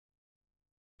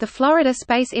The Florida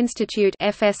Space Institute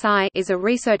 (FSI) is a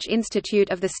research institute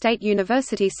of the State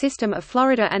University System of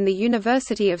Florida and the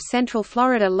University of Central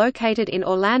Florida located in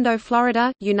Orlando,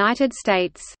 Florida, United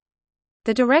States.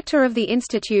 The director of the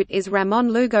institute is Ramon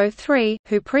Lugo III,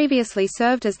 who previously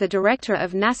served as the director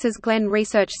of NASA's Glenn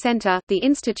Research Center. The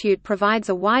institute provides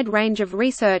a wide range of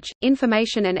research,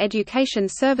 information and education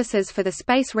services for the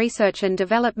space research and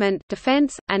development,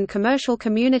 defense, and commercial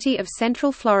community of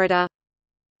Central Florida.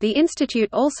 The institute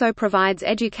also provides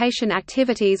education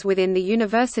activities within the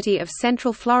University of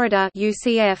Central Florida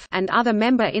 (UCF) and other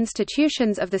member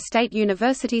institutions of the State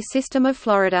University System of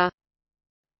Florida.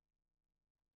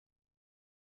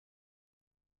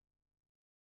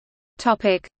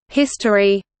 Topic: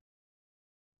 History.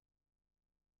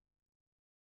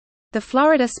 The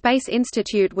Florida Space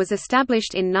Institute was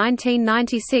established in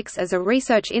 1996 as a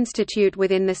research institute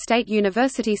within the State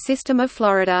University System of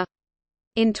Florida.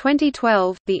 In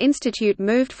 2012, the institute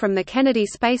moved from the Kennedy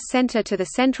Space Center to the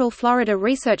Central Florida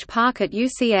Research Park at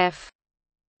UCF.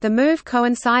 The move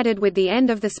coincided with the end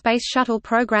of the Space Shuttle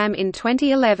program in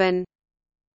 2011.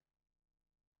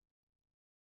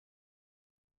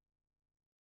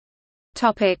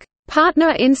 Topic: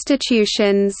 Partner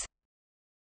institutions.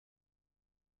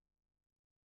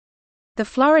 The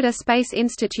Florida Space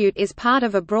Institute is part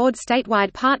of a broad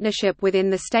statewide partnership within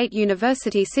the state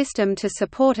university system to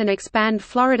support and expand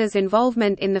Florida's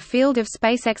involvement in the field of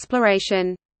space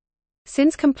exploration.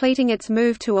 Since completing its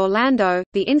move to Orlando,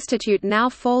 the institute now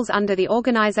falls under the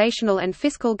organizational and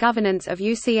fiscal governance of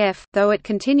UCF, though it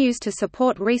continues to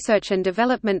support research and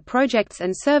development projects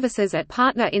and services at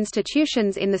partner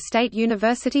institutions in the state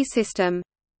university system.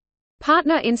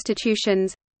 Partner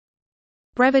institutions: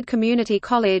 Brevard Community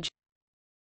College,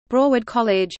 Broward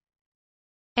College,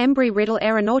 Embry-Riddle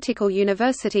Aeronautical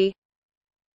University,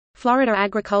 Florida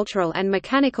Agricultural and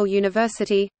Mechanical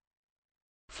University,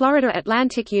 Florida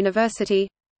Atlantic University,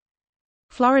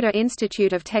 Florida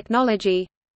Institute of Technology,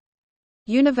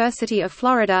 University of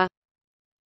Florida,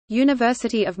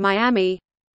 University of Miami,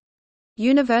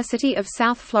 University of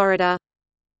South Florida.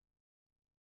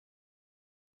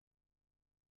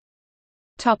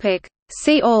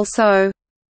 See also: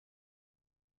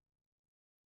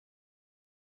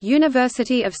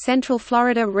 University of Central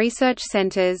Florida Research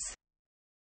Centers.